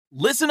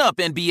Listen up,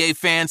 NBA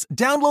fans.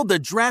 Download the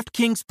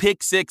DraftKings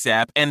Pick 6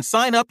 app and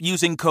sign up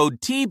using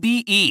code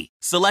TBE.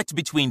 Select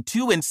between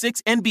 2 and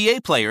 6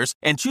 NBA players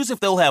and choose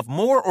if they'll have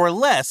more or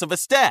less of a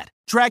stat.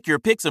 Track your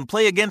picks and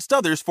play against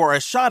others for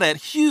a shot at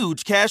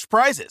huge cash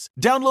prizes.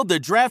 Download the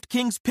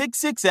DraftKings Pick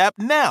 6 app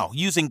now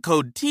using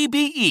code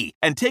TBE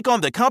and take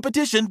on the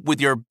competition with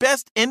your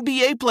best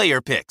NBA player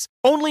picks.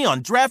 Only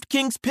on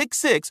DraftKings Pick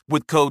 6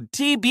 with code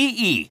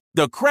TBE.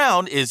 The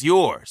crown is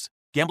yours.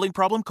 Gambling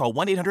problem? Call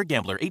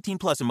 1-800-GAMBLER. 18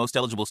 plus in most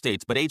eligible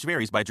states, but age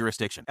varies by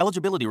jurisdiction.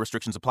 Eligibility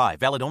restrictions apply.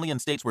 Valid only in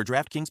states where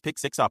DraftKings Pick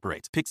 6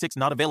 operates. Pick 6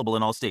 not available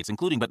in all states,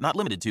 including but not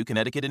limited to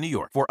Connecticut and New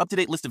York. For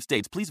up-to-date list of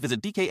states, please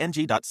visit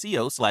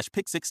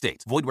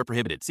dkng.co/pick6states. Void where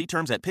prohibited. See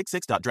terms at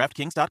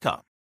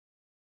pick6.draftkings.com.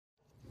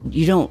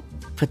 You don't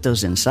put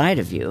those inside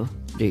of you,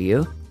 do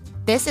you?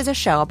 This is a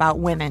show about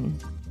women.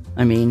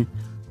 I mean,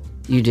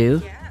 you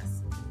do?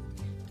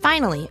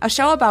 Finally, a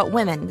show about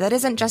women that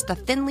isn't just a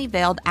thinly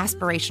veiled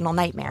aspirational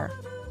nightmare.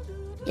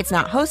 It's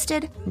not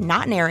hosted,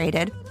 not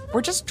narrated.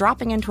 We're just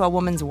dropping into a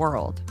woman's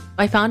world.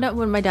 I found out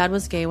when my dad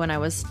was gay when I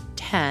was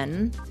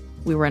 10.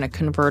 We were in a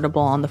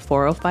convertible on the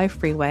 405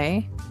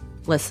 freeway,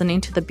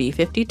 listening to the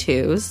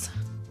B-52s.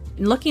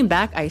 And looking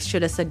back, I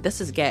should have said,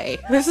 this is gay.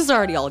 This is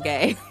already all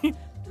gay.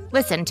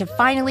 Listen to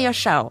Finally a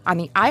Show on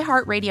the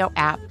iHeartRadio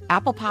app,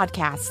 Apple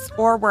Podcasts,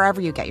 or wherever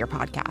you get your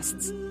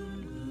podcasts.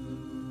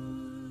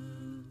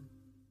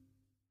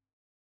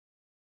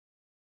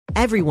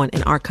 Everyone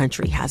in our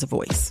country has a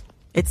voice.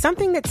 It's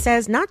something that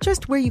says not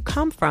just where you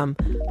come from,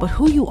 but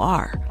who you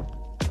are.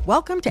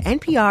 Welcome to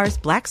NPR's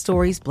Black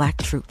Stories,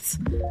 Black Truths,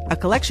 a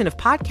collection of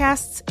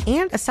podcasts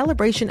and a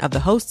celebration of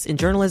the hosts in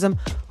journalism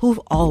who've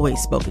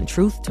always spoken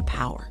truth to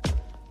power.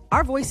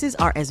 Our voices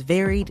are as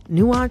varied,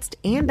 nuanced,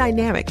 and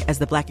dynamic as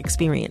the Black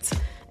experience,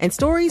 and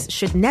stories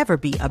should never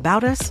be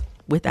about us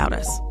without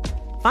us.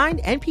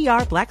 Find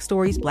NPR Black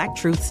Stories, Black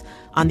Truths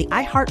on the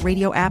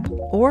iHeartRadio app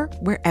or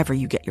wherever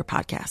you get your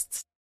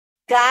podcasts.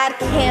 God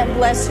can't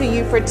bless who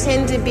you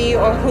pretend to be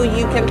or who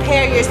you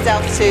compare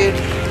yourself to.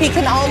 He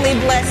can only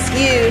bless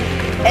you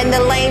in the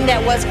lane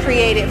that was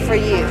created for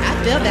you.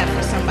 I feel that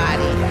for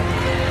somebody.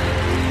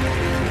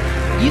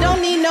 You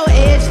don't need no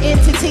edge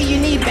entity,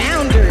 you need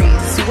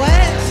boundaries.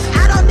 What?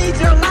 I don't need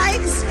your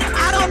likes.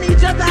 I don't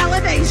need your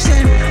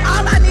validation.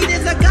 All I need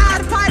is a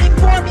God fighting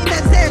for me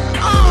that says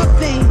all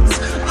things,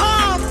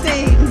 all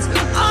things,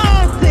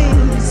 all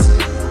things.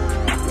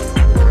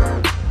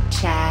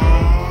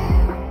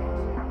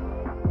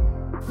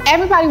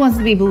 Everybody wants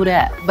to be booed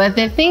up, but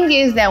the thing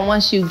is that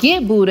once you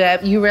get booed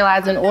up, you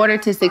realize in order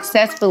to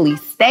successfully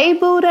stay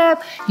booed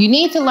up, you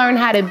need to learn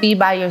how to be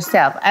by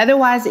yourself.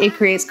 Otherwise, it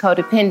creates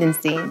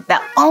codependency.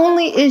 The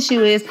only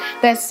issue is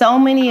that so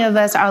many of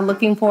us are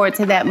looking forward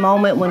to that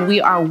moment when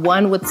we are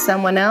one with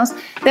someone else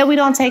that we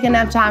don't take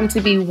enough time to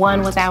be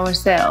one with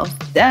ourselves.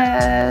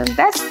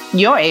 That's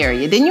your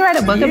area. Didn't you write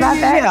a book about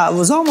that? Yeah, it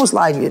was almost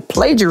like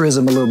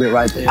plagiarism a little bit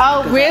right there.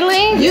 Oh,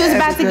 really? You was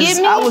about to get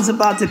me? I was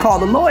about to call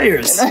the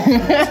lawyers.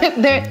 It's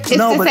the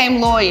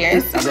same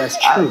lawyers. That's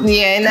true.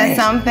 Yeah, and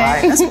that's something.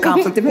 Right? That's a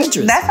conflict of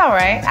interest. That's all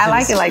right. I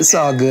like it like it's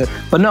that. It's all good.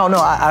 But no,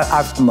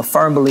 I'm a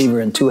firm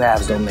believer in two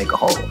halves don't make a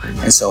whole.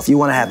 And so if you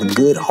want to have a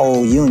good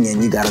whole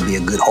union, you got to be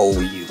a good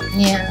whole you.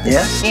 Yeah.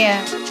 Yeah?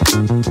 Yeah.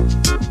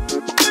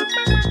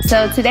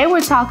 So today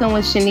we're talking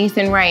with Shanice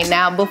and Ray.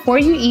 Now, before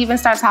you even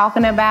start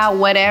talking about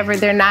whatever,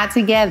 they're not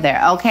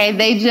together, okay?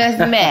 They just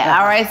met,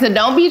 all right? So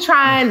don't be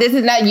trying.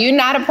 You're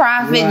not a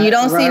prophet. Right, you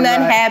don't see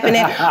nothing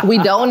happening. We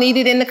don't need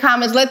it in the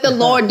comments. Let the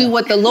Lord do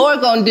what the Lord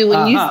gonna do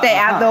and you stay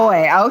out the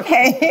way,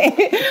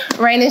 okay?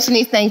 Ray and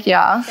Shanice, thank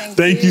y'all.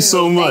 Thank you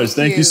so much.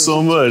 Thank you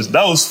so much.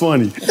 That was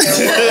funny.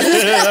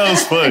 That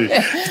was funny.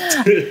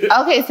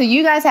 Okay, so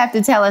you guys have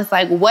to tell us,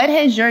 what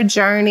has your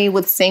journey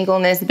with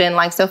singleness been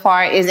like so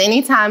far? Is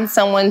anytime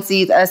someone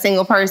sees a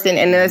single person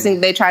and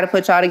they try to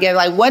put y'all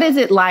together, what is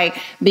it like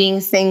being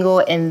single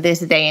in this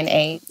day and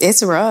age?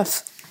 It's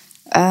rough.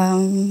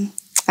 I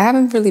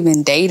haven't really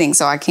been dating,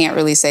 so I can't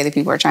really say that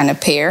people are trying to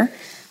pair,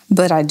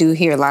 but I do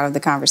hear a lot of the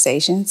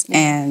conversations.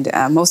 And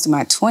most of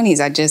my 20s,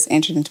 I just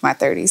entered into my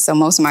 30s. So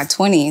most of my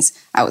 20s,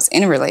 I was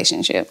in a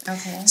relationship.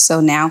 Okay. So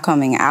now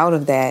coming out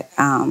of that,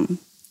 I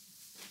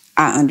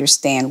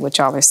understand what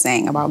y'all are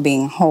saying about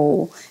being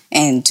whole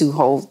and two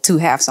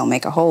halves don't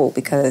make a whole,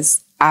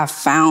 because I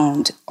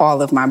found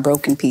all of my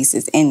broken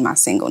pieces in my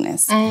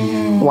singleness.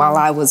 While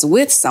I was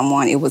with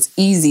someone, it was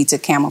easy to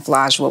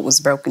camouflage what was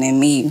broken in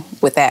me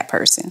with that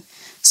person.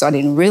 So I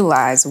didn't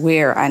realize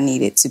where I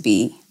needed to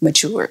be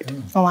matured.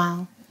 Oh,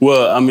 wow.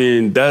 Well, I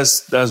mean,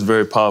 that's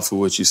very powerful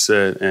what you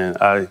said. And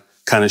I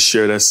kind of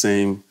share that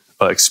same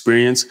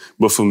experience.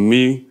 But for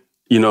me,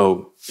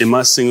 in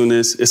my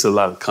singleness, it's a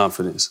lot of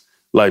confidence.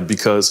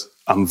 Because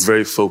I'm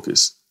very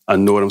focused. I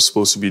know what I'm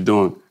supposed to be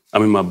doing.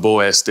 I'm in my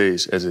Boaz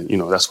stage, that's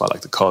what I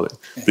like to call it.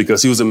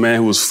 Because he was a man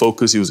who was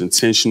focused, he was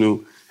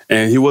intentional,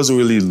 and he wasn't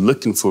really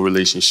looking for a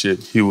relationship.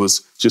 He was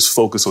just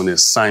focused on the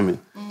assignment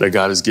that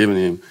God has given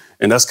him.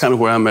 And that's kind of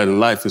where I'm at in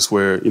life, is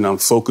where, I'm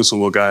focused on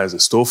what God has in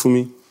store for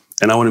me.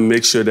 And I want to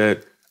make sure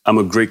that I'm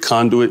a great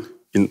conduit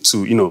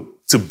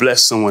to to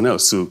bless someone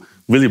else, to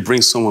really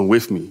bring someone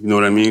with me. You know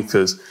what I mean?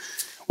 Because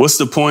what's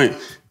the point?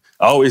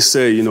 I always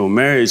say,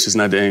 marriage is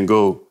not the end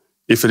goal.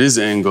 If it is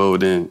the end goal,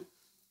 then,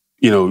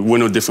 we're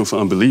no different from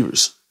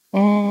unbelievers.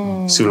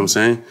 See what I'm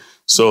saying?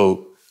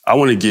 So I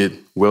want to get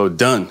well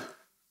done,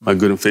 my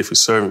good and faithful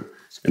servant.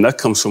 And that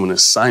comes from an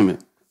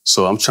assignment.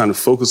 So I'm trying to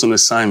focus on the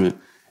assignment.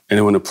 And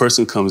then when a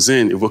person comes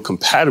in, if we're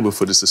compatible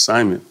for this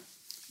assignment,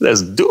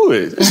 let's do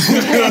it.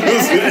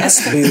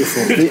 That's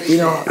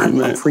beautiful.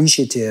 I'm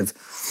appreciative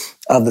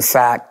of the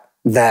fact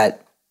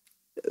that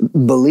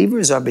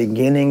believers are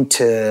beginning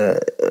to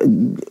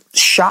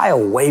shy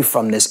away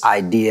from this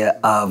idea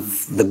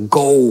of the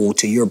goal,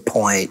 to your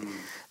point,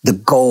 the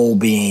goal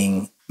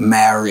being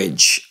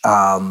marriage.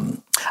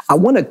 I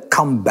want to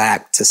come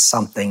back to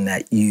something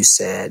that you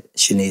said,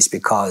 Shanice,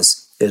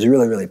 because it was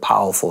really, really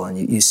powerful.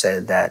 And you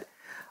said that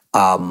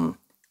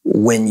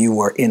when you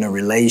were in a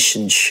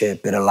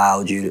relationship, it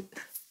allowed you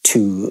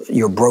to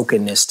your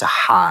brokenness to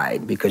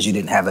hide because you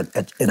didn't have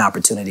an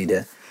opportunity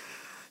to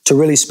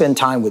really spend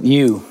time with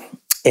you.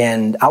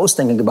 And I was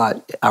thinking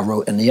about, I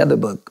wrote in the other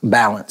book,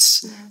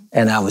 balance,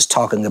 and I was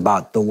talking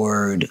about the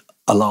word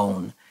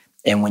alone.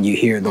 And when you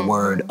hear the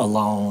word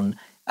alone,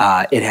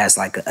 it has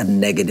like a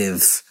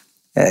negative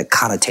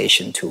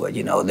connotation to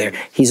it.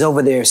 He's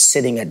over there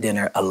sitting at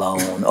dinner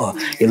alone, or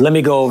let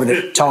me go over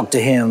to talk to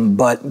him.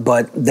 But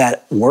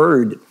that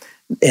word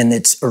in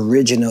its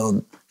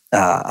original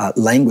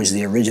language,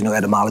 the original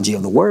etymology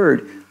of the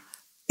word,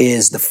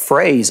 is the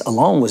phrase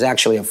alone was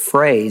actually a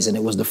phrase, and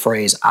it was the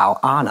phrase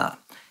al-ana.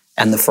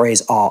 And the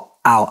phrase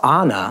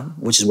al-ana,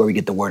 which is where we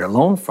get the word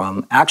alone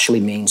from, actually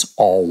means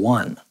all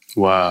one.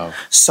 Wow.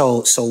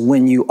 So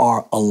when you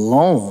are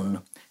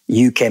alone,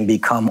 you can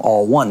become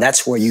all one.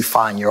 That's where you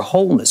find your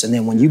wholeness. And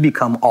then when you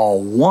become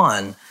all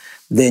one,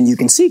 then you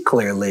can see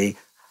clearly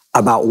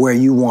about where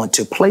you want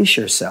to place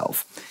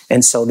yourself.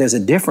 And so there's a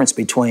difference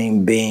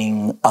between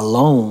being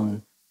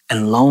alone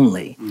and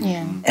lonely.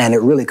 Yeah. And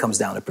it really comes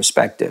down to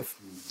perspective.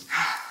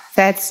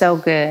 That's so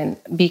good,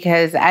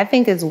 because I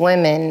think as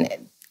women,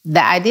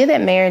 the idea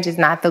that marriage is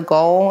not the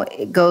goal,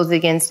 it goes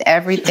against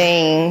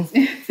everything,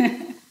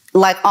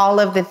 like all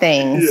of the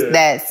things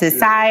that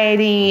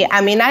society,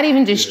 I mean, not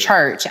even just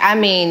church, I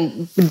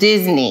mean,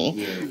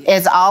 Disney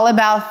is all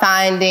about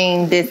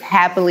finding this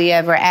happily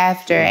ever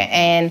after.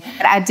 And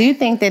I do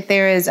think that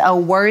there is a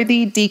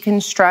worthy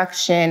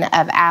deconstruction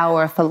of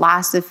our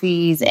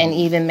philosophies and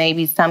even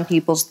maybe some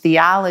people's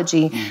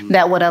theology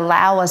that would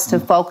allow us to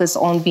focus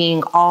on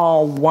being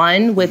all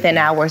one within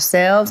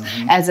ourselves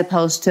as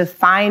opposed to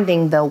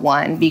finding the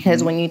one.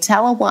 Because when you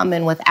tell a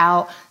woman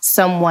without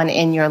someone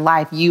in your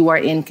life you are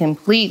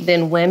incomplete,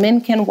 then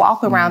women can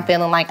walk around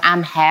feeling like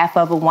I'm half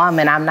of a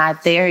woman, I'm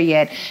not there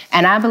yet.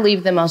 And I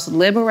believe the most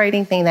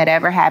liberating thing that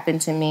ever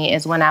happened to me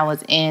is when I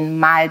was in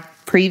my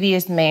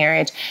previous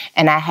marriage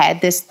and I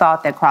had this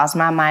thought that crossed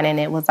my mind, and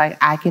it was like,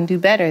 I can do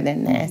better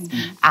than this.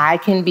 I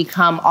can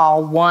become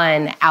all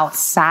one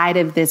outside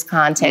of this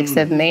context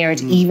of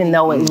marriage, even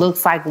though it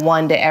looks like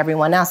one to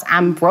everyone else.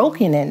 I'm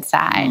broken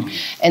inside.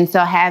 And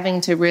so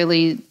having to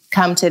really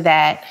come to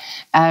that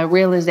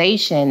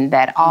realization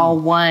that all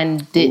one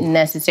didn't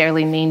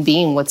necessarily mean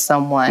being with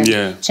someone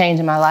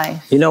changed my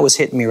life. You know what's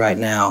hitting me right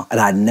now, and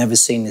I'd never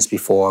seen this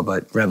before,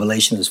 but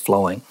revelation is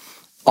flowing.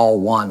 All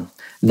one.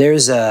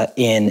 There's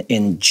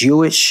in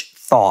Jewish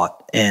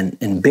thought and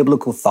in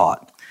biblical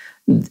thought,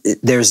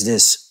 there's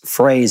this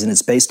phrase, and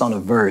it's based on a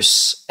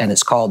verse, and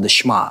it's called the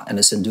Shema, and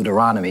it's in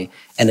Deuteronomy,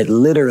 and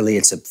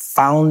it's a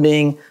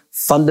founding,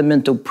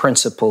 fundamental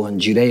principle in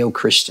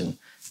Judeo-Christian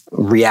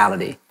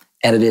reality.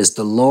 And it is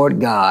the Lord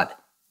God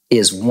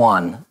is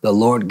one. The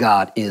Lord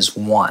God is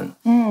one.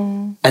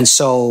 And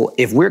so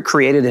if we're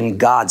created in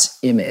God's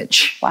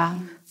image,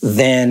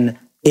 then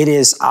it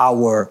is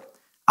our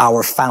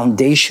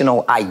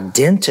foundational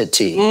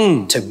identity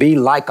to be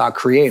like our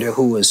Creator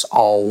who is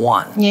all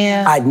one.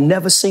 Yeah. I'd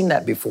never seen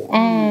that before.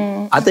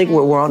 I think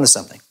we're onto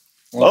something.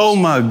 Oh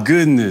my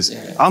goodness.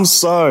 I'm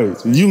sorry.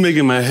 You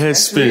making my head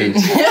spin.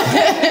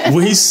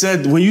 When you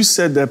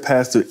said that,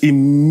 Pastor,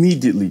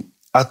 immediately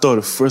I thought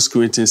of 1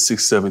 Corinthians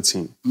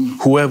 6:17.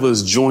 Whoever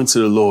is joined to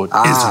the Lord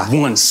is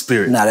one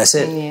spirit. Now that's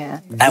it.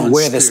 Yeah. And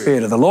where the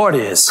Spirit of the Lord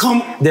is,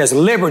 there's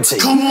liberty.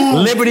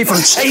 Liberty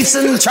from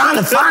chasing, trying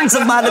to find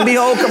somebody to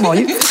behold. Come on,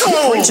 you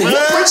preaching.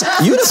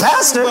 You the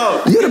pastor.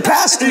 You the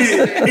pastor.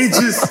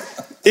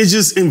 It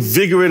just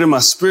invigorated my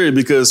spirit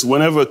because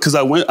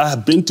I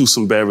had been through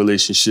some bad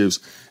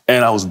relationships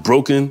and I was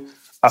broken.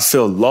 I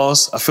felt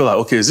lost. I feel like,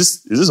 okay,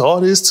 is this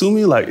all there is to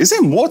me? Like, is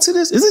there more to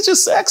this? Is it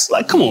just sex?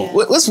 Like, come on,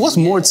 what's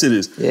more to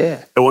this?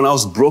 Yeah. And when I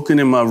was broken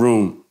in my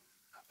room,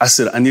 I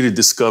said, I need to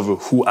discover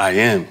who I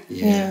am.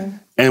 Yeah.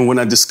 And when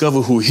I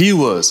discovered who he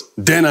was,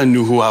 then I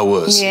knew who I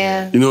was.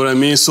 Yeah. You know what I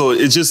mean? So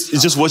it's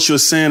just what you're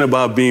saying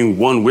about being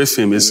one with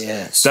him.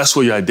 That's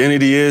where your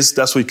identity is.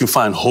 That's where you can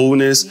find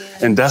wholeness. Yeah.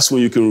 And that's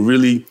when you can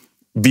really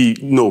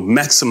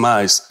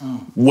maximize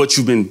what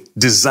you've been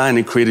designed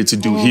and created to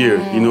do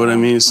here. You know what I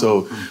mean?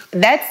 So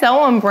That's so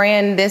on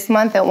brand. This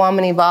month at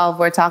Woman Evolve,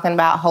 we're talking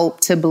about hope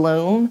to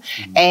bloom.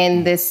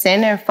 And the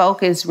center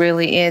focus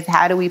really is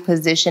how do we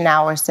position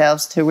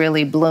ourselves to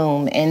really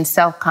bloom in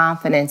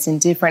self-confidence in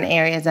different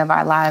areas of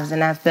our lives.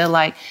 And I feel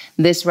like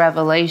this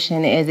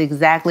revelation is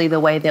exactly the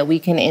way that we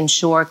can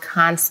ensure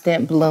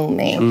constant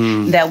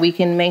blooming, that we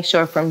can make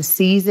sure from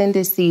season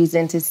to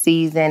season to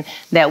season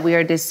that we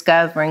are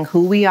discovering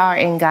who we are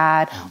in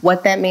God,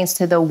 what that means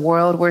to the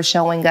world we're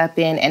showing up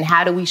in, and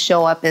how do we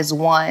show up as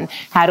one?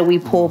 How do we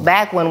pull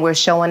back when we're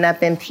showing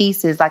up in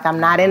pieces? Like, I'm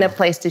not in a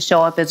place to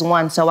show up as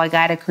one, so I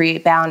got to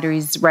create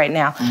boundaries right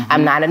now.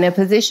 I'm not in a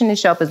position to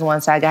show up as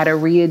one, so I got to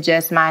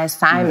readjust my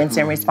assignments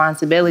and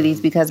responsibilities,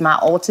 because my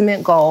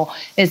ultimate goal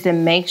is to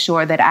make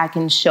sure that I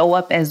can show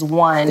up as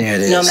one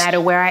no matter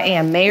where I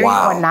am, married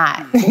or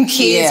not,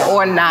 kids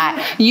or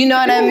not. You know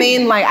what I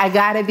mean? Like, I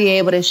got to be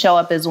able to show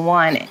up as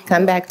one,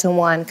 come back to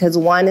one, because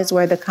one is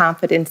where the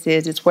confidence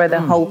is, it's where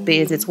the hope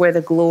is, it's where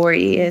the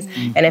glory is.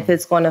 And if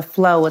it's going to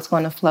flow, it's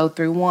going to flow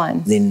through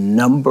one. The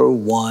number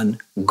one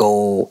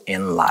goal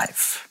in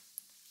life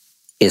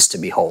is to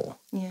be whole.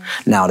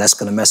 Now, that's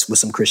going to mess with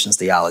some Christians'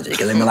 theology,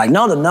 because they're like,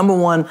 no, the number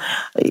one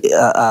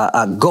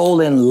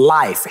goal in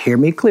life, hear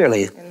me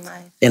clearly,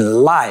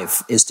 in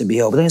life is to be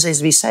whole. But then it says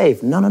to be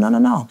saved.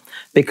 No.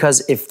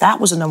 Because if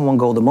that was the number one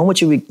goal, the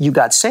moment you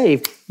got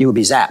saved, you would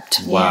be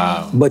zapped.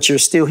 Wow. But you're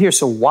still here.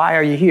 So why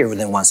are you here? Well,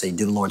 then once they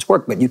do the Lord's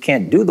work, but you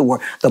can't do the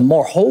work. The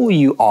more whole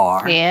you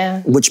are,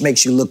 which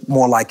makes you look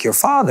more like your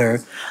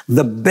Father,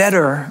 the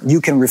better you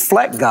can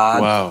reflect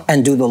God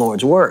and do the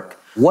Lord's work.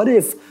 What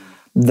if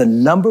the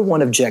number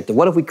one objective,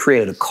 what if we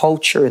created a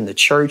culture in the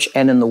church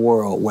and in the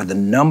world where the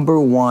number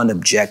one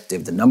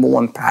objective, the number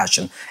one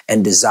passion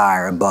and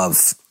desire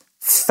above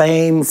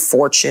fame,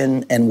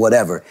 fortune, and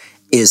whatever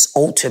is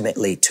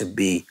ultimately to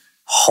be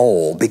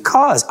whole?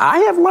 Because I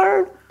have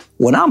learned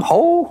when I'm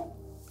whole,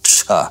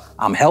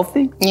 I'm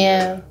healthy.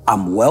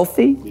 I'm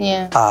wealthy.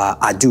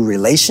 I do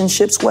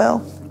relationships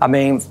well. I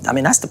mean,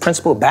 that's the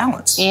principle of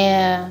balance.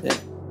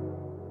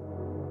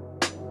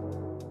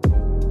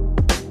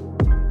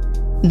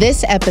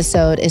 This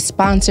episode is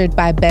sponsored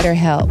by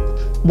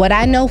BetterHelp. What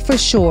I know for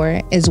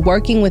sure is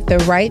working with the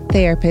right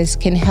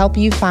therapist can help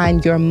you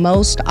find your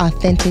most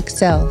authentic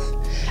self.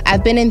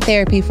 I've been in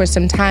therapy for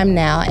some time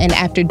now, and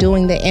after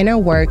doing the inner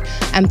work,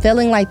 I'm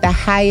feeling like the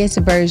highest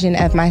version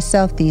of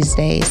myself these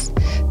days.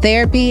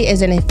 Therapy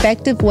is an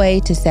effective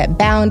way to set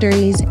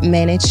boundaries,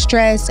 manage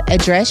stress,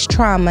 address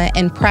trauma,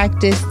 and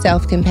practice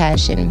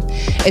self-compassion.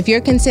 If you're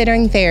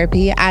considering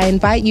therapy, I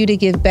invite you to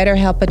give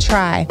BetterHelp a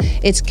try.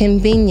 It's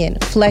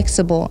convenient,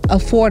 flexible,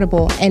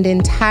 affordable, and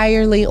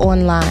entirely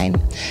online.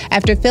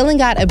 After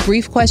filling out a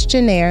brief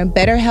questionnaire,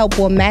 BetterHelp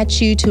will match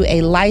you to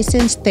a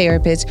licensed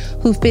therapist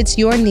who fits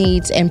your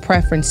needs and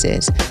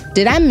preferences.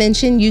 Did I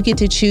mention you get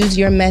to choose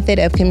your method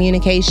of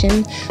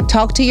communication?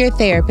 Talk to your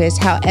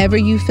therapist however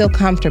you feel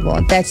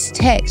comfortable. That's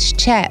text,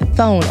 chat,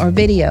 phone, or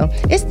video.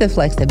 It's the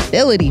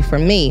flexibility for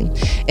me.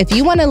 If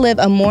you want to live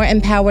a more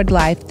empowered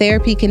life,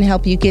 therapy can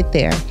help you get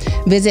there.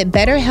 Visit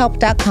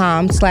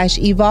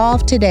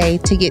betterhelp.com/evolve today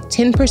to get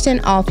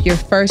 10% off your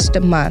first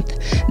month.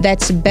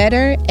 That's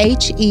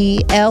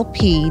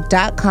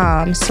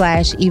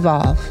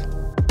betterhelp.com/evolve.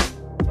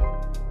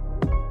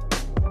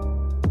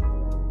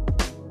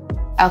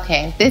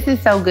 Okay, this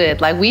is so good.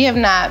 Like, we have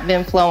not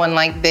been flowing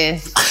like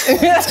this. We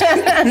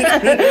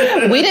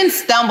done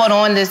stumbled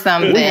onto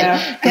something.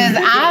 Because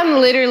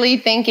I'm literally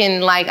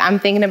thinking, I'm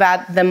thinking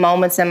about the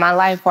moments in my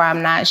life where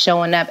I'm not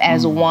showing up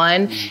as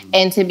one.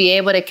 And to be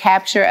able to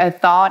capture a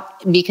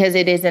thought because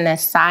it is an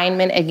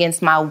assignment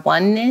against my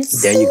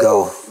oneness. There you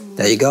go.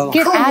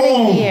 Get out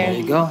of here. There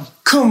you go.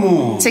 Come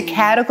on. To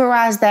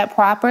categorize that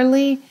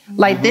properly,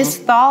 this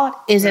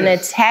thought is an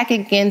attack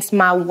against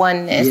my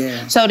oneness.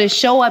 So to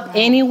show up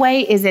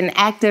anyway is an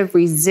act of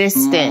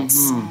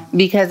resistance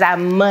because I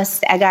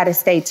got to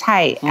stay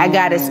tight. I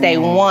got to stay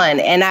one.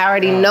 And I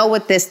already know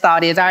what this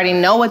thought is. I already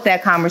know what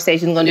that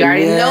conversation is going to do. I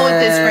already know what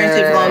this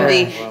friendship is going to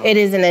be. It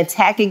is an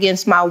attack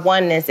against my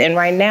oneness. And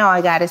right now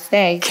I got to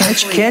stay.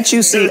 Can't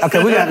you see?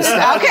 Okay, we got to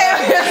stay.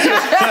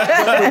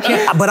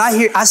 Okay. But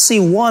I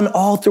see one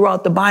all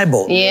throughout the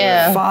Bible.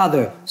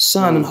 Father,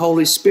 Son, and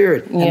Holy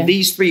Spirit. And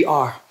these three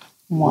are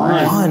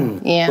one.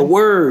 The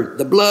Word,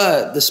 the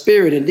blood, the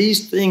Spirit, and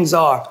these things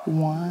are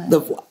one.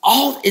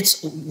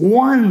 It's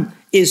one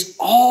is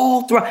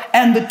all throughout.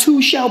 And the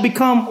two shall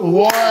become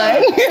one.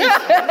 One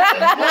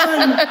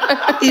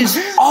is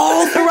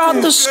all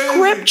throughout the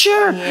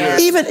Scripture.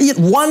 Even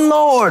one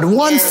Lord,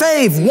 one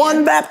faith,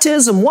 one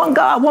baptism, one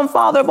God, one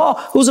Father of all,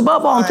 who's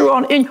above all and through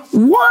all, in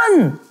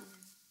one.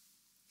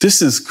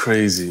 This is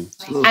crazy.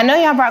 I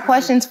know y'all brought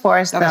questions for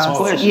us,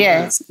 though.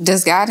 Yes.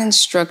 Does God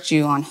instruct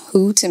you on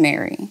who to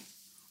marry?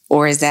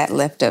 Or is that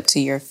left up to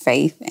your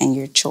faith and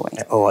your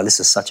choice? Oh, this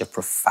is such a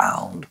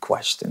profound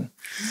question.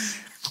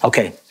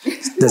 Okay.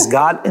 Does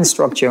God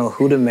instruct you on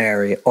who to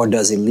marry, or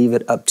does he leave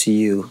it up to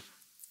you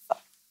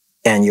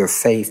and your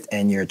faith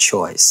and your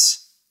choice?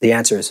 The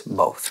answer is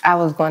both. I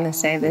was going to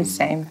say the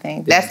same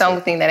thing. That's the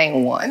only thing that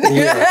ain't one.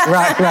 Yeah,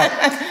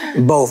 right.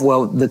 Both.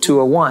 Well, the two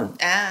are one.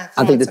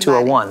 I think the two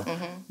are one.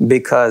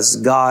 Because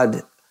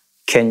God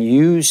can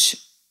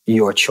use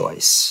your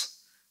choice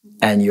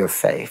and your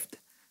faith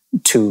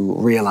to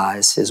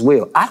realize his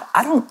will.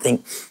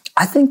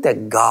 I think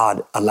that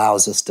God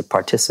allows us to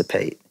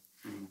participate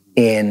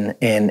in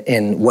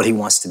what he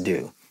wants to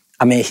do.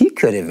 I mean, he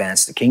could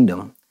advance the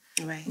kingdom,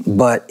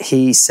 but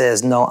he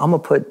says, no, I'm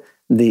going to put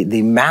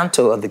the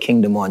mantle of the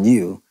kingdom on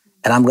you,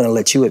 and I'm going to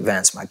let you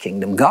advance my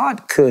kingdom.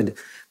 God could,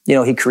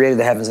 he created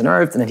the heavens and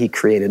earth, and then he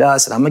created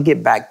us, and I'm going to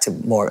get back to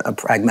more a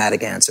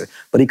pragmatic answer,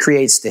 but he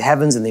creates the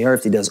heavens and the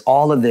earth. He does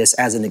all of this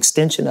as an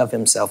extension of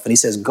himself, and he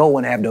says, go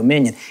and have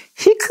dominion.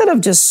 He could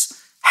have just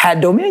had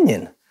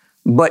dominion,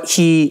 but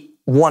he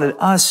wanted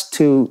us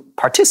to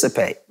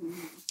participate.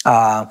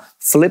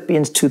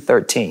 Philippians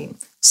 2:13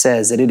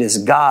 says that it is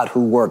God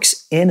who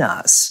works in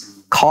us,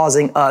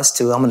 causing us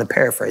to, I'm going to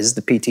paraphrase, this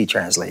is the PT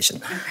translation,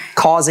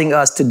 causing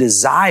us to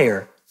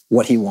desire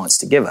what he wants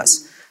to give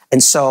us.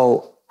 And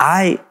so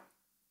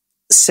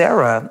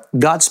Sarah,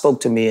 God spoke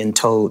to me and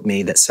told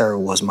me that Sarah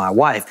was my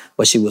wife,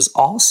 but she was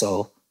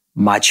also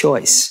my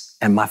choice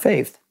and my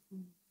faith.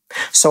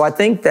 So I don't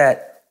think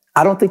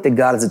that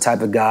God is the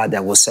type of God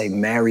that will say,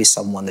 marry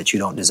someone that you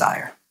don't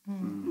desire.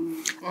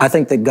 I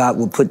think that God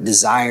will put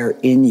desire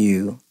in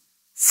you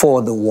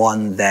for the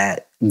one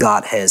that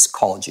God has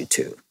called you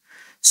to.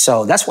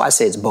 So that's why I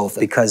say it's both,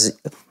 because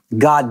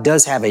God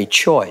does have a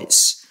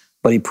choice,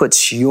 but he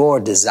puts your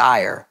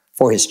desire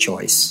for his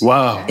choice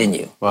in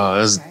you. Wow,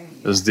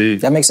 that's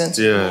deep. That makes sense?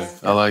 Yeah,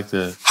 I like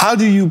that. How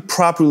do you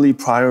properly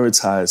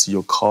prioritize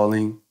your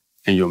calling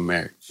and your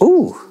marriage?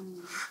 Ooh,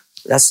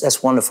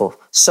 that's wonderful.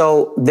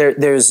 So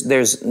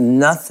there's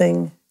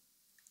nothing,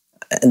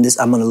 and this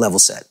I'm going to level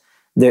set.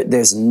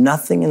 There's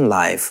nothing in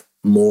life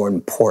more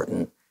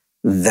important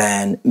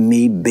than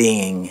me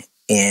being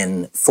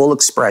in full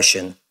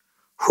expression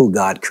who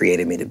God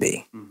created me to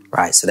be,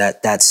 right? So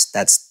that's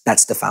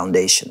the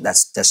foundation.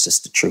 That's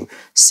just the truth.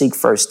 Seek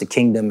first the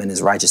kingdom and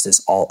his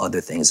righteousness, all other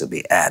things will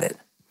be added.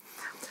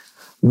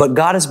 But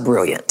God is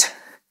brilliant.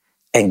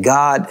 And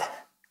God,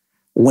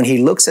 when he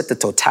looks at the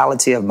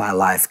totality of my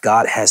life,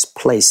 God has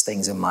placed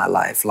things in my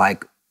life,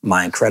 like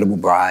my incredible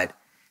bride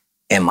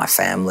and my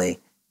family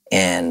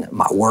and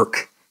my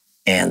work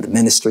and the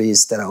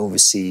ministries that I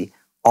oversee.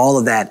 All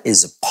of that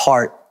is a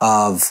part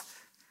of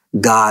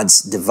God's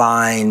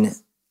divine,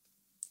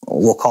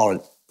 we'll call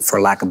it, for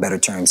lack of better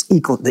terms,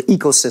 the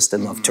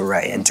ecosystem of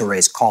Touré and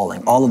Touré's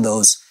calling. All of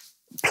those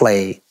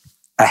play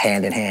a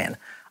hand in hand.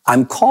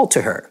 I'm called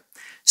to her.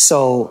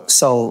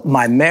 So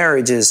my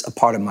marriage is a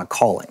part of my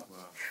calling.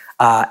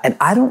 And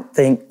I don't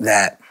think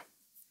that,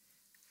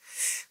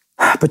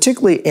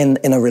 particularly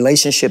in a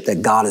relationship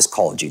that God has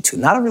called you to,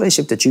 not a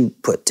relationship that you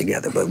put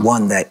together, but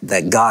one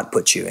that God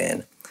put you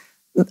in,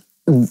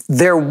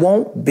 there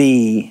won't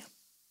be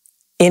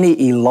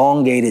any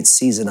elongated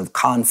season of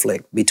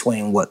conflict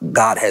between what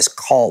God has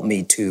called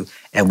me to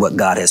and what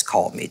God has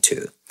called me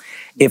to.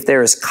 If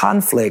there is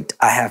conflict,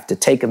 I have to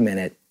take a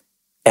minute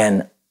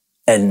and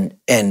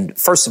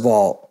first of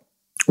all,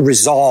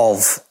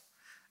 resolve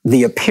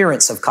the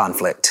appearance of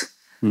conflict,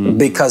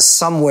 because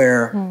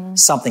somewhere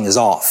something is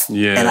off,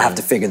 and I have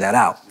to figure that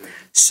out.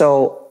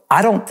 So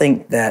I don't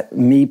think that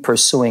me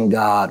pursuing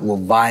God will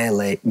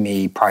violate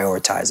me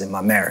prioritizing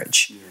my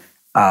marriage.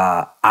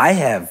 I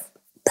have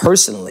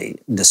personally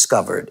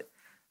discovered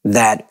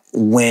that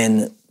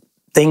when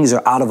things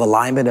are out of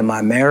alignment in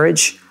my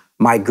marriage,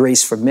 my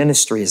grace for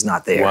ministry is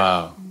not there.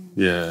 Wow.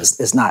 Yeah.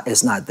 It's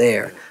not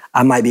there.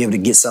 I might be able to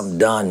get something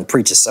done,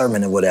 preach a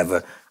sermon or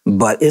whatever,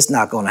 but it's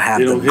not going to have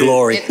the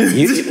glory.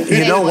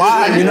 You know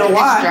why? You know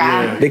why?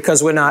 Yeah.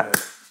 Because we're not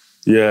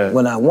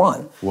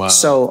one. Wow.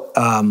 So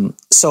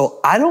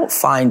I don't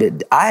find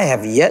it, I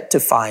have yet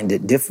to find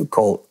it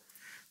difficult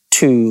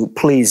to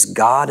please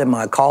God in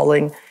my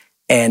calling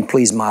and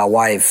please my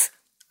wife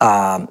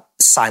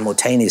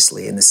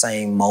simultaneously in the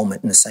same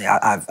moment.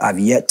 I've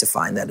yet to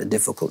find that a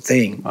difficult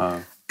thing.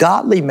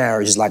 Godly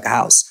marriage is like a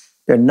house.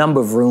 There are a number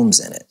of rooms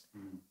in it,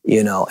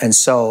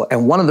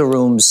 and one of the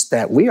rooms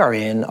that we are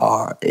in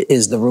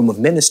is the room of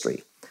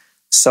ministry.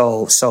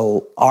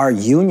 So our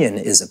union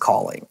is a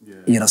calling,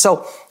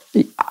 So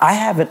I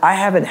haven't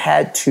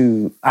had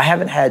to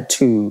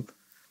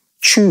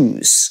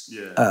choose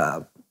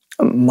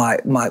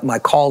my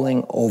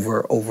calling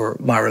over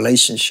my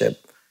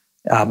relationship,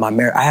 my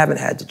marriage. I haven't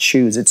had to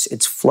choose.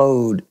 It's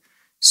flowed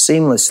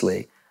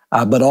seamlessly.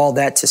 But all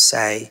that to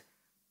say,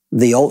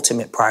 the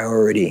ultimate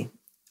priority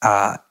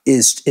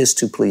is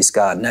to please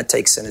God, and that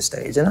takes center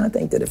stage. And I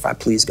think that if I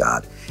please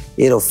God,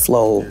 it'll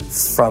flow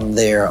from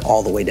there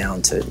all the way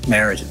down to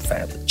marriage and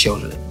family,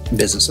 children,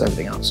 business, and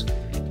everything else.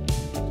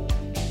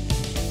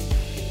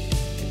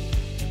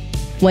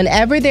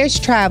 Whenever there's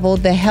travel,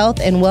 the health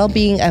and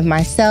well-being of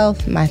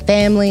myself, my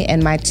family,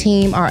 and my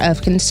team are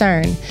of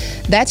concern.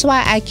 That's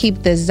why I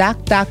keep the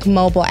ZocDoc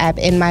mobile app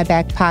in my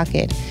back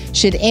pocket.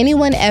 Should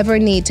anyone ever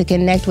need to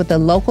connect with a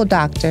local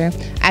doctor,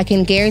 I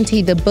can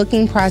guarantee the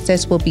booking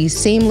process will be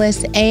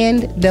seamless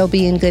and they'll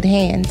be in good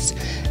hands.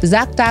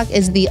 ZocDoc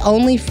is the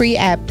only free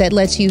app that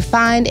lets you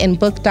find and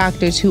book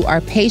doctors who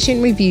are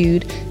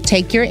patient-reviewed,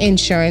 take your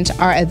insurance,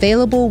 are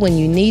available when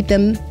you need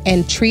them,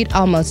 and treat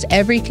almost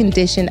every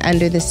condition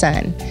under the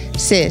sun.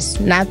 Sis,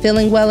 not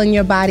feeling well in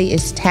your body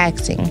is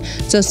taxing,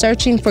 so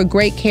searching for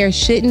great care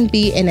shouldn't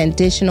be an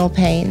additional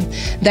pain.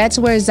 That's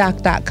where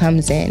ZocDoc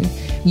comes in.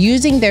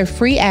 Using their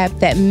free app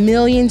that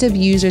millions of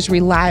users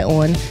rely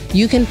on,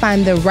 you can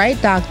find the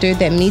right doctor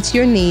that meets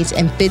your needs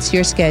and fits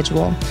your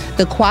schedule.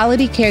 The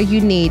quality care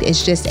you need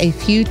is just a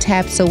few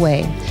taps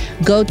away.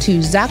 Go to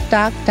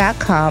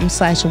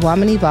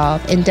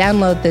ZocDoc.com/WomanEvolve and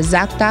download the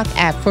ZocDoc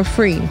app for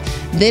free.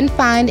 Then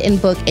find and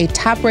book a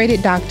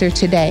top-rated doctor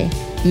today.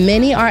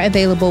 Many are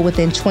available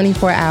within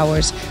 24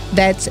 hours.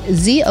 That's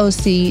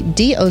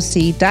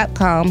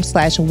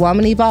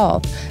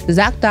ZocDoc.com/WomanEvolve.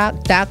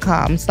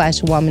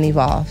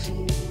 ZocDoc.com/WomanEvolve.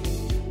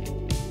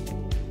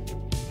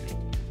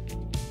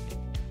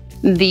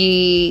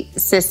 The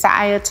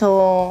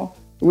societal,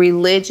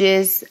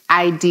 religious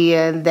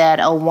idea that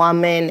a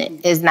woman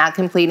is not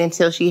complete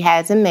until she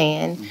has a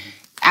man.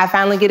 I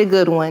finally get a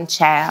good one,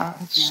 child.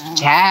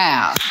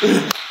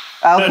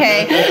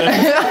 Okay.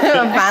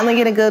 Finally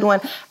get a good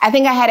one. I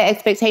think I had an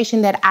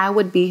expectation that I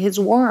would be his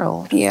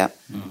world. Yeah.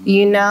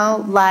 You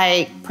know,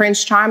 like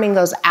Prince Charming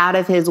goes out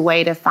of his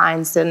way to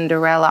find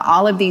Cinderella.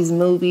 All of these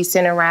movies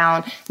center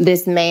around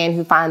this man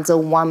who finds a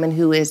woman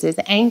who is his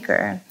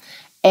anchor.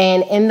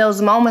 And in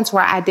those moments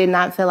where I did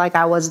not feel like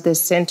I was the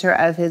center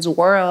of his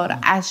world,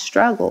 I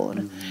struggled.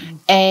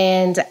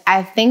 And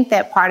I think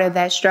that part of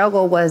that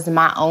struggle was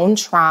my own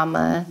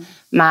trauma,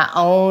 my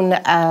own,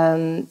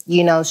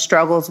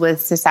 struggles with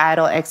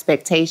societal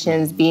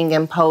expectations being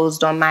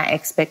imposed on my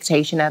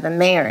expectation of a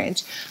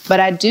marriage.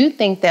 But I do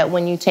think that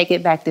when you take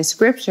it back to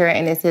scripture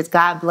and it says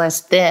God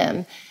blessed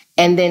them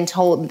and then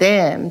told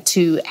them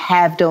to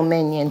have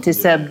dominion, to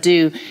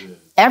subdue,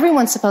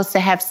 everyone's supposed to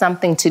have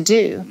something to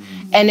do.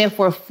 And if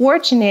we're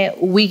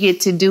fortunate, we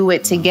get to do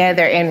it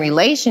together in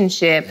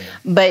relationship.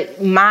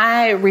 But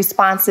my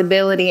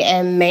responsibility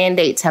and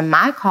mandate to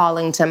my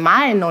calling, to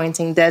my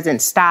anointing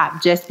doesn't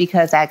stop just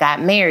because I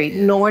got married,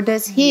 nor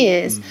does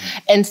his.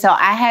 And so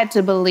I had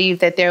to believe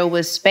that there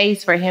was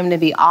space for him to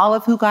be all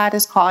of who God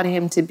has called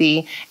him to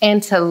be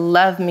and to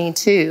love me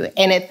too.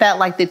 And it felt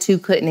like the two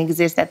couldn't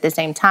exist at the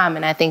same time.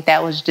 And I think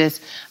that was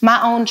just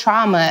my own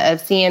trauma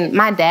of seeing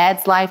my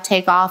dad's life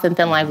take off and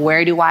feeling like,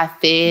 where do I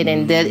fit?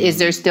 And is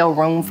there still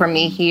room for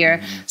me here?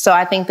 So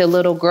I think the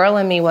little girl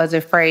in me was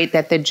afraid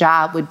that the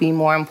job would be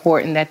more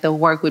important, that the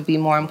work would be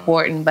more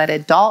important. But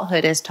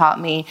adulthood has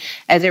taught me,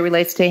 as it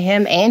relates to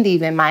him and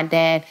even my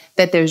dad,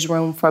 that there's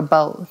room for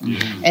both.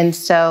 And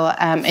so,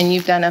 and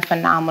you've done a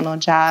phenomenal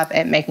job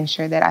at making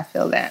sure that I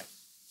feel that.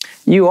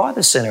 You are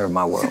the center of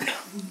my world.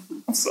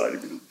 I'm sorry.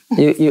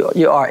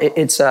 You are.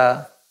 It's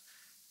to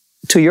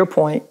your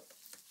point,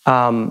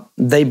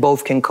 they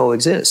both can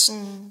coexist.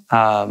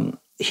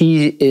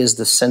 He is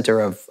the center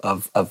of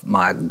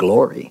my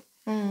glory.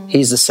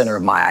 He's the center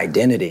of my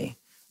identity.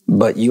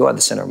 But you are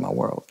the center of my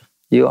world.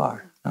 You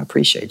are. I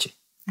appreciate you.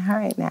 All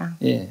right now.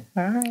 Yeah.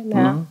 All right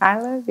now. I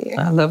love you.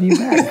 I love you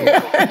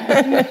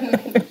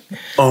back.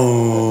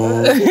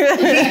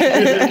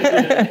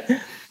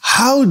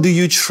 How do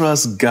you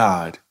trust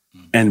God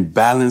and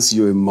balance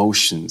your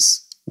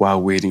emotions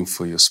while waiting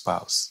for your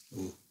spouse?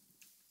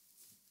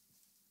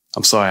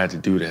 I'm sorry I had to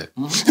do that.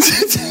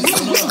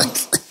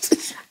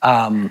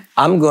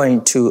 I'm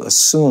going to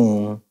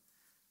assume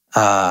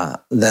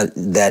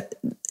that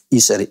you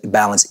said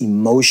balance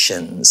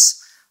emotions.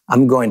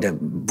 I'm going to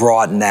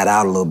broaden that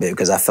out a little bit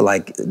because I feel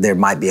like there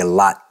might be a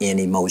lot in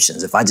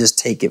emotions. If I just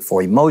take it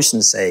for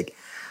emotion's sake,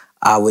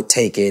 I would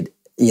take it,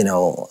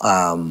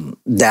 down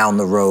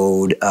the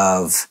road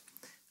of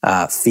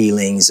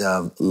feelings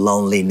of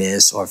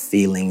loneliness or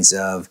feelings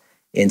of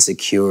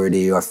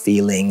insecurity or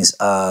feelings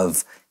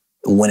of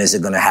when is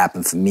it going to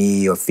happen for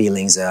me, or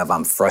feelings of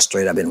I'm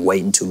frustrated, I've been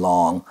waiting too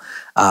long.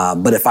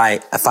 But if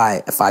I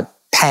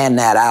pan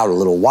that out a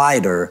little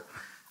wider,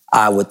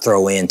 I would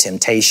throw in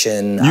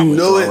temptation. You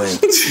know it. I was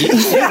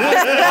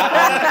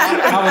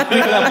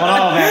picking up on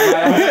all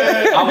that.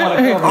 Right? I want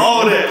to cover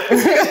all that.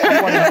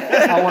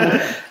 I want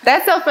to.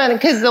 That's so funny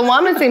because the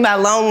woman's thinking about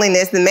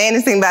loneliness, the man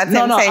is thinking about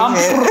temptation. No, I'm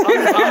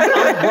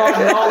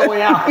brought it all the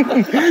way out.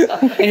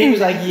 And he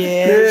was like,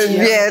 yeah,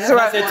 that's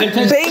right.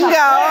 Bingo.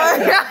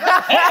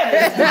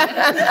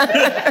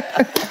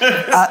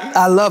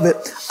 I love it.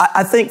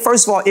 I think,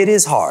 first of all, it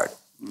is hard.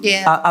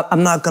 Yeah.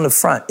 I'm not going to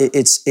front.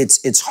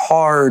 It's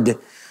hard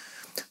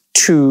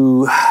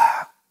to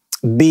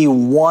be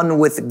one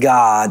with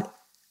God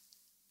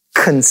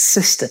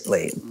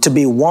consistently, to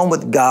be one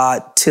with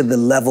God to the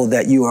level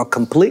that you are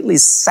completely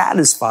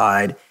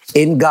satisfied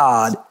in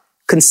God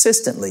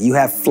consistently. You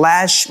have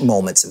flash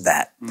moments of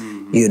that.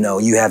 You know,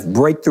 you have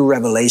breakthrough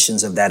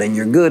revelations of that, and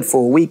you're good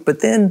for a week,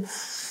 but then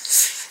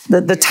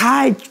the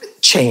tide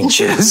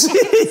changes.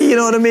 You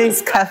know what I mean?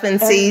 It's cuffing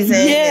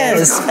season.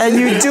 Yes, and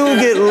you do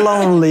get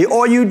lonely,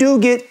 or you do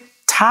get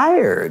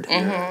tired,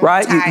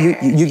 right?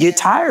 Tired. You get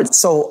tired.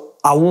 So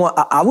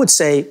I would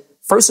say,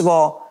 first of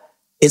all,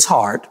 it's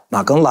hard,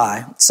 not gonna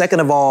lie. Second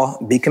of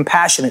all, be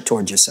compassionate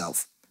towards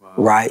yourself,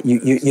 right?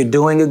 You're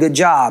doing a good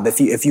job.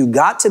 If you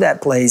got to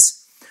that place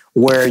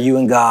where you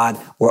and God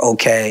were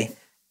okay,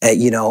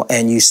 you know,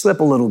 and you slip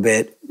a little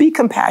bit, be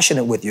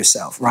compassionate with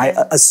yourself, right?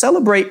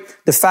 Celebrate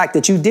the fact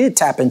that you did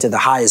tap into the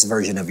highest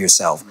version of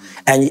yourself.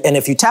 And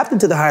if you tapped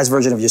into the highest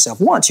version of yourself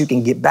once, you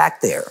can get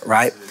back there,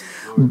 right?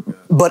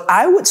 But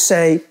I would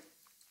say,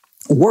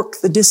 work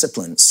the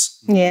disciplines.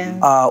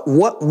 Yeah.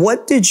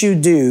 What did you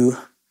do?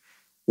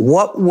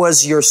 What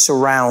was your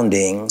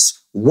surroundings?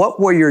 What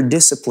were your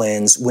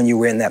disciplines when you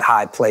were in that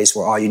high place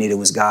where all you needed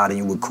was God and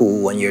you were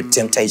cool and your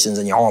temptations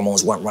and your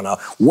hormones weren't running out?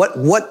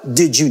 What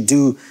did you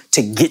do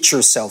to get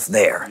yourself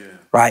there? Yeah.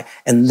 Right?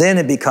 And then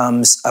it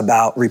becomes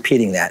about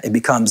repeating that. It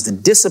becomes the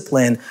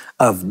discipline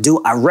of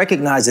I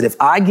recognize that if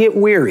I get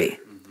weary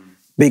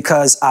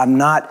because I'm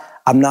not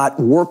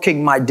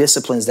working my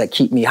disciplines that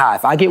keep me high.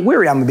 If I get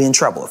weary, I'm gonna be in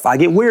trouble. If I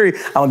get weary,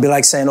 I'm gonna be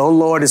like saying, oh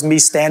Lord, it's me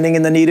standing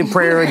in the need of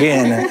prayer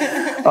again.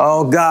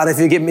 Oh God, if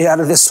you get me out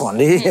of this one.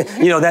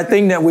 You know, that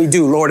thing that we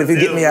do, Lord, if you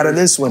get me out of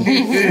this one.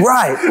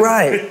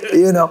 Right.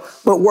 You know,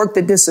 but work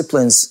the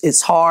disciplines.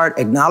 It's hard,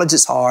 acknowledge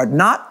it's hard,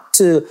 not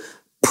to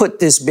put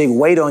this big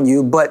weight on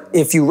you, but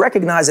if you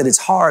recognize that it's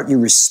hard, you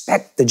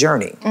respect the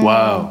journey.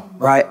 Wow.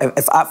 Right?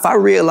 If I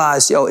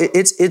realize,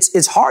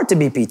 it's hard to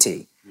be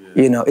PT.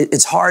 You know,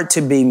 it's hard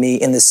to be me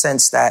in the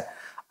sense that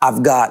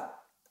I've got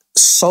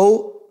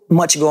so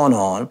much going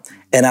on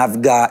and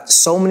I've got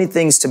so many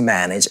things to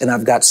manage and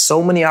I've got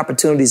so many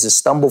opportunities to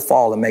stumble,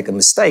 fall, and make a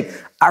mistake.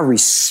 I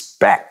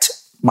respect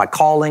my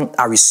calling.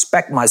 I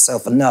respect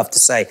myself enough to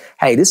say,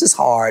 hey, this is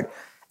hard.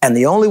 And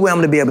the only way I'm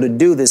going to be able to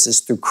do this is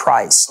through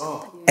Christ.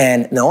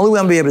 And the only way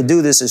I'm going to be able to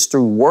do this is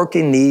through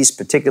working these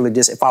particular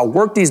disciplines. If I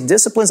work these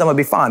disciplines, I'm going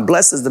to be fine.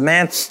 Blessed is the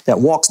man that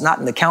walks not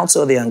in the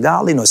counsel of the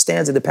ungodly, nor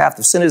stands in the path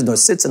of sinners, nor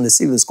sits in the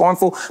seat of the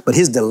scornful. But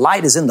his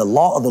delight is in the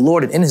law of the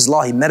Lord, and in his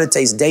law he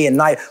meditates day and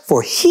night.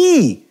 For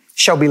he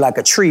shall be like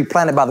a tree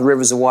planted by the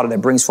rivers of water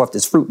that brings forth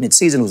its fruit in its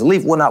season, whose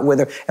leaf will not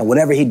wither, and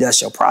whatever he does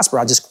shall prosper.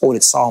 I just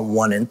quoted Psalm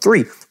 1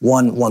 through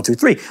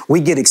 3. We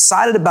get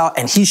excited about,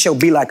 and he shall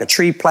be like a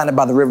tree planted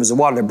by the rivers of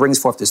water that brings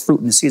forth its fruit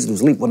in its season,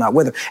 whose leaf will not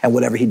wither, and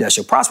whatever he does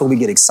shall prosper. We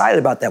get excited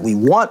about that. We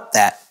want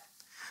that.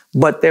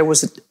 But there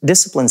was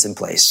disciplines in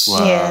place.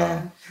 Wow.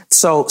 Yeah.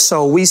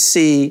 So we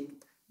see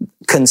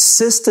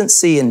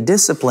consistency in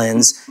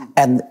disciplines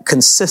and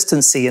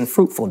consistency in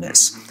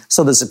fruitfulness.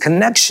 So there's a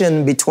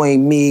connection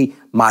between me,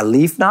 my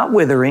leaf not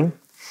withering,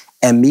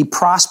 and me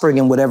prospering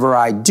in whatever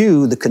I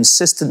do, the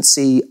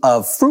consistency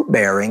of fruit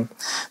bearing.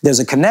 There's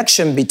a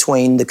connection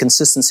between the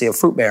consistency of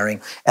fruit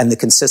bearing and the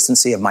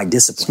consistency of my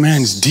discipline. This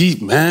man's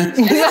deep, man.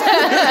 You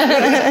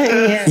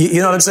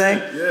know what I'm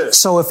saying? Yeah.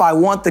 So if I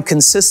want the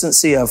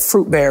consistency of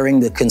fruit bearing,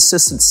 the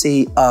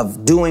consistency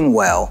of doing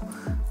well,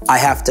 I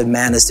have to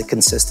manage the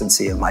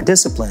consistency of my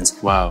disciplines.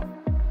 Wow.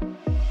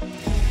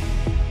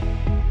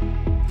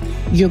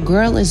 Your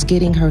girl is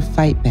getting her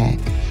fight back,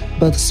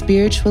 both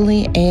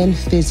spiritually and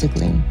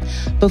physically.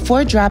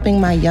 Before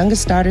dropping my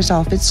youngest daughters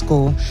off at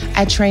school,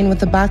 I trained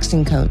with a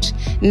boxing coach.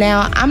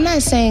 Now, I'm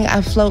not saying I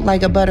float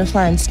like a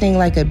butterfly and sting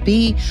like a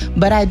bee,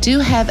 but I do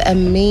have a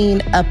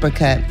mean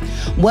uppercut.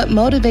 What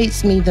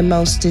motivates me the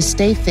most to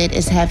stay fit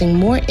is having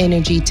more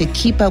energy to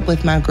keep up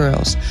with my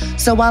girls.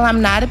 So while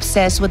I'm not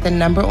obsessed with the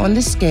number on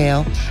the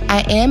scale,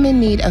 I am in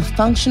need of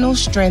functional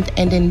strength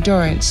and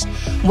endurance.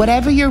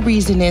 Whatever your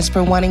reason is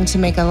for wanting to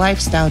make a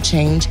lifestyle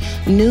change,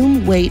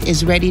 Noom Weight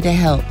is ready to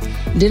help.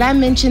 Did I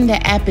mention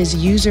the app is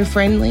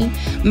user-friendly?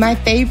 My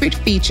favorite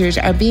features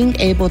are being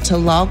able to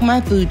log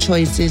my food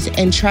choices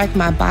and track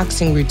my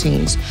boxing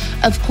routines.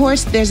 Of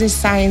course, there's a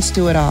science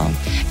to it all.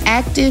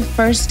 Active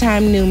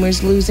first-time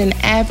Noomers lose an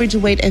average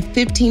weight of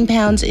 15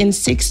 pounds in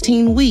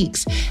 16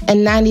 weeks,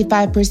 and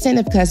 95%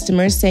 of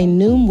customers say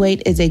Noom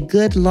Weight is a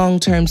good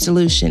long-term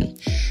solution.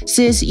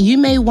 Sis, you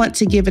may want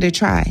to give it a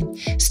try.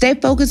 Stay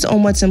focused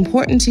on what's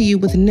important to you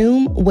with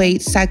Noom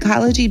Weight's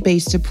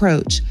psychology-based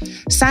approach.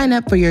 Sign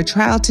up for your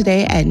trial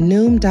today at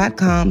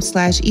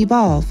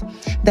Noom.com/evolve.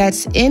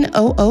 That's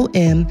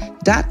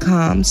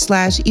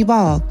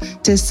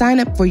NOOM.com/evolve to sign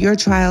up for your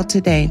trial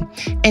today.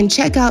 And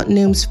check out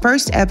Noom's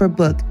first ever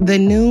book, The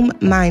Noom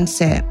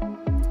Mindset,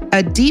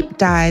 a deep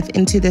dive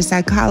into the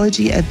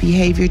psychology of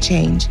behavior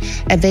change.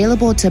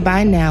 Available to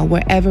buy now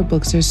wherever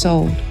books are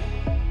sold.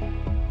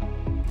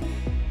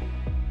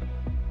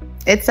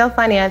 It's so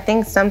funny. I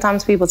think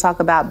sometimes people talk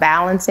about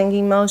balancing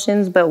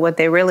emotions, but what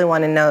they really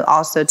want to know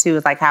also, too,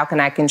 is like, how can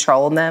I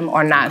control them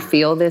or not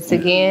feel this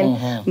again?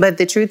 Mm-hmm. But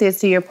the truth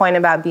is, to your point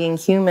about being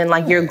human,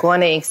 like, you're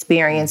going to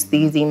experience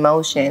these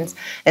emotions.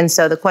 And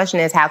so the question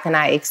is, how can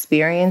I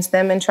experience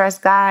them and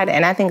trust God?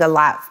 And I think a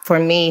lot for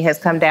me has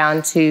come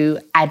down to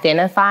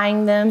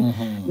identifying them.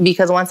 Mm-hmm.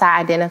 Because once I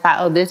identify,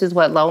 oh, this is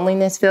what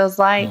loneliness feels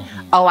like.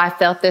 Mm-hmm. Oh, I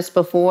felt this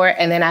before,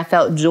 and then I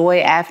felt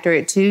joy after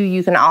it, too.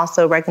 You can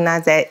also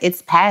recognize that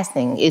it's passing.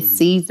 It's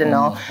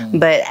seasonal,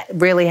 but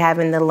really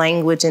having the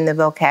language and the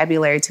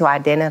vocabulary to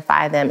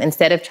identify them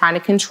instead of trying to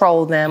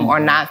control them or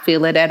not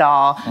feel it at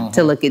all,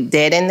 to look it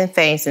dead in the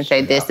face and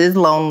say, this is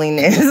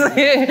loneliness.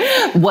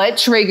 What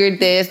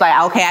triggered this?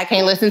 Like, okay, I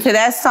can't listen to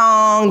that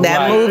song.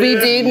 That movie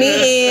did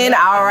me in.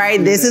 All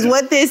right, this is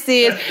what this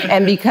is.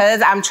 And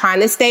because I'm trying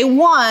to stay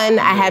one,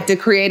 I have to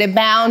create a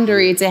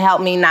boundary to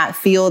help me not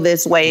feel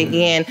this way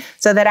again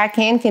so that I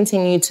can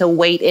continue to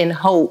wait and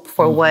hope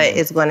for what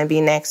is going to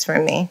be next for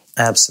me.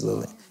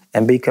 Absolutely.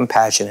 And be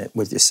compassionate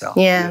with yourself.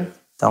 Yeah.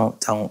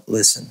 Don't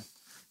listen.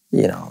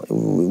 You know,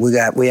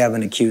 we have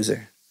an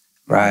accuser,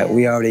 right? Yeah.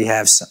 We already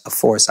have a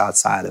force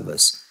outside of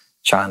us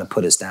trying to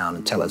put us down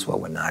and tell us what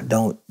we're not.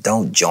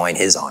 Don't join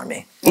his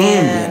army.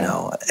 Yeah. You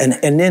know.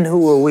 And then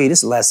who are we? This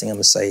is the last thing I'm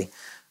gonna say.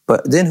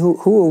 But then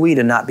who are we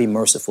to not be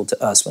merciful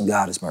to us when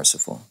God is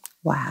merciful?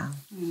 Wow.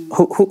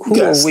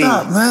 Who are we?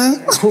 Stop,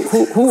 man.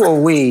 Who are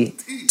we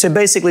to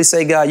basically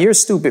say, God, you're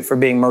stupid for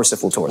being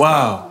merciful towards me?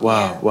 Wow.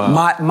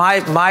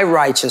 My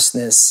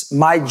righteousness,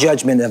 my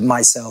judgment of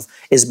myself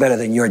is better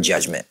than your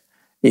judgment.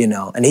 You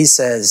know, and he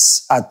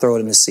says, I throw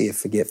it in the sea of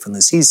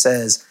forgetfulness. He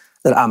says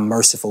that I'm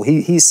merciful.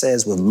 He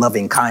says, with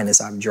loving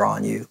kindness, I've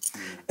drawn you.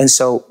 And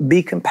so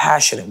be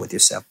compassionate with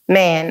yourself.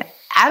 Man,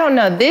 I don't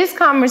know. This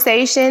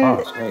conversation,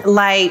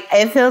 like,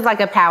 it feels like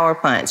a power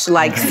punch.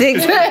 Like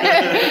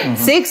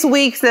 6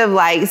 weeks of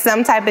like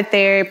some type of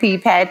therapy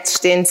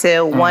patched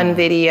into one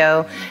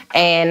video.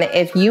 And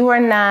if you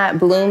are not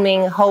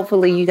blooming,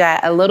 hopefully you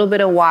got a little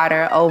bit of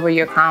water over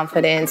your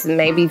confidence and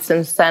maybe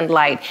some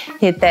sunlight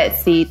hit that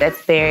seed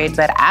that's buried.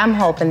 But I'm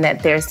hoping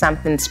that there's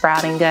something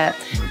sprouting up.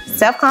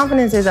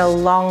 Self-confidence is a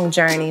long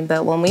journey,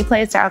 but when we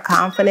place our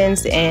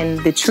confidence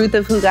in the truth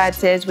of who God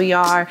says we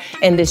are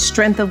and the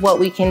strength of what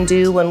we can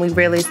do when we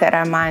really set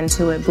our mind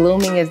to it,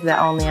 blooming is the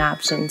only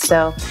option.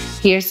 So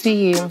here's to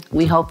you.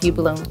 We hope you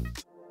bloom.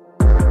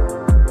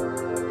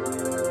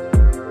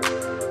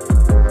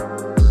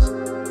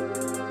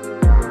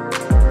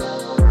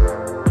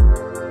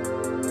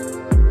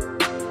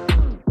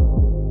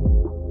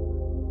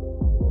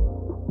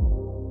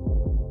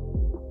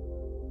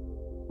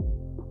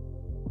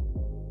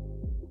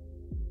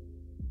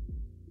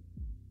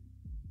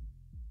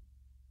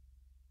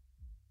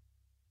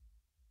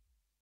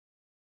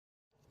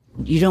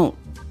 You don't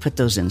put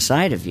those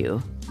inside of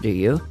you, do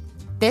you?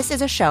 This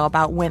is a show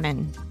about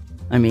women.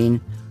 I mean,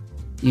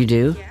 you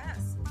do?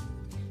 Yes.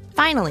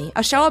 Finally,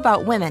 a show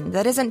about women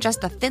that isn't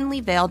just a thinly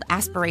veiled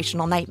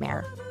aspirational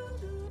nightmare.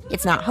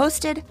 It's not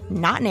hosted,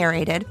 not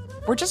narrated.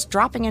 We're just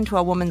dropping into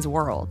a woman's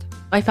world.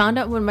 I found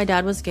out when my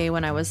dad was gay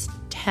when I was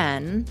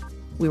 10.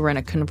 We were in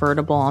a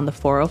convertible on the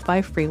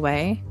 405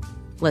 freeway,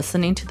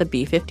 listening to the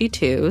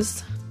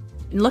B-52s.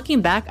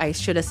 Looking back, I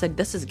should have said,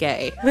 this is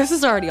gay. This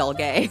is already all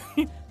gay.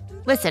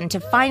 Listen to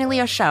Finally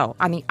a Show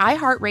on the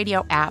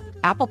iHeartRadio app,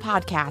 Apple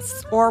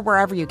Podcasts, or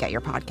wherever you get your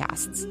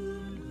podcasts.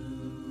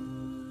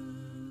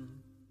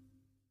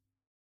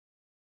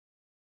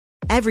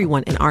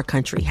 Everyone in our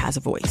country has a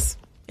voice.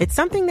 It's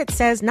something that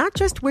says not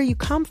just where you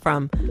come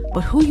from,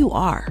 but who you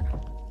are.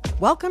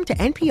 Welcome to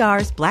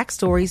NPR's Black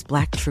Stories,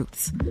 Black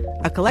Truths,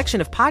 a collection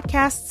of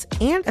podcasts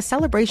and a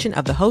celebration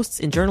of the hosts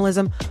in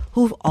journalism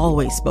who've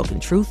always spoken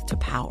truth to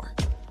power.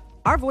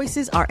 Our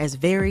voices are as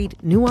varied,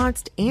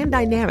 nuanced, and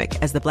dynamic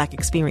as the Black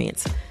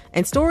experience,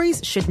 and stories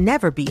should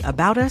never be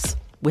about us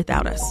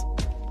without us.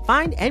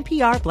 Find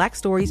NPR Black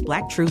Stories,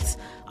 Black Truths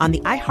on the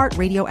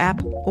iHeartRadio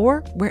app or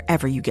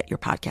wherever you get your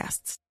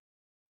podcasts.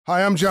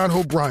 Hi, I'm John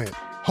Hope Bryant,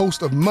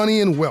 host of Money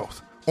and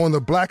Wealth on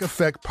the Black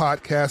Effect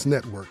Podcast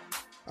Network.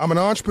 I'm an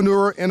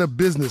entrepreneur and a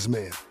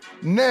businessman.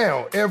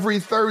 Now, every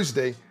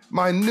Thursday,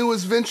 my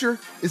newest venture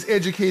is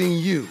educating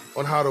you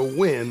on how to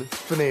win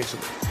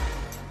financially.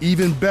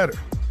 Even better,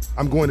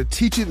 I'm going to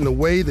teach it in a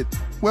way that,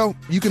 well,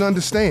 you can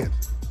understand.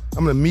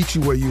 I'm going to meet you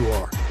where you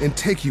are and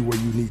take you where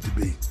you need to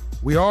be.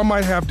 We all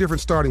might have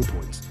different starting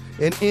points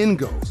and end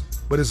goals,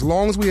 but as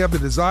long as we have the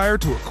desire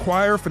to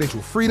acquire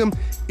financial freedom,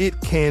 it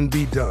can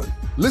be done.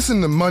 Listen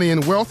to Money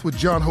and Wealth with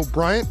John Hope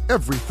Bryant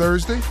every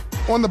Thursday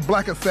on the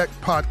Black Effect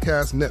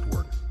Podcast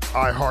Network,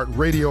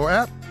 iHeartRadio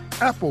app,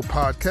 Apple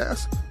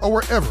Podcasts, or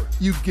wherever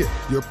you get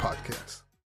your podcasts.